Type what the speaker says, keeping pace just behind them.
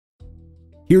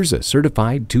Here's a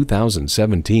certified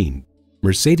 2017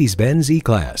 Mercedes-Benz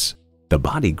E-Class. The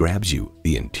body grabs you,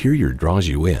 the interior draws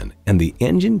you in, and the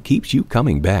engine keeps you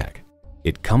coming back.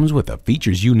 It comes with the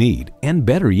features you need, and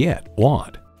better yet,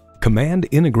 want. Command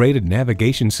integrated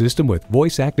navigation system with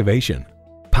voice activation,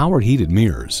 power heated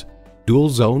mirrors, dual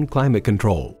zone climate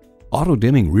control, auto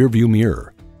dimming rear view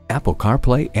mirror, Apple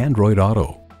CarPlay, Android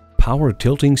Auto, power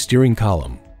tilting steering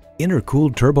column,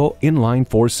 intercooled turbo inline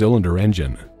 4-cylinder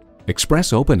engine,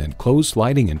 express open and closed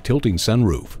sliding and tilting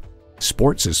sunroof,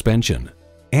 sport suspension,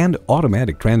 and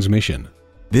automatic transmission.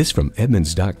 This from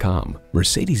Edmunds.com.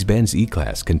 Mercedes-Benz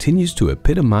E-Class continues to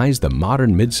epitomize the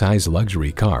modern midsize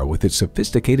luxury car with its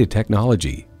sophisticated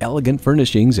technology, elegant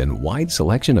furnishings, and wide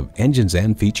selection of engines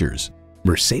and features.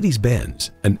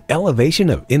 Mercedes-Benz, an elevation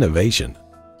of innovation.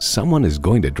 Someone is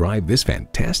going to drive this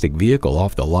fantastic vehicle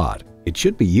off the lot. It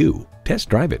should be you. Test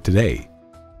drive it today.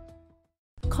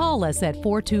 Call us at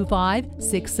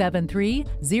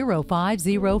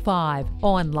 425-673-0505,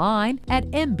 online at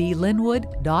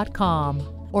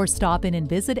mblynnwood.com, or stop in and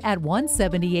visit at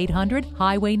 17800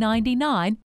 Highway 99,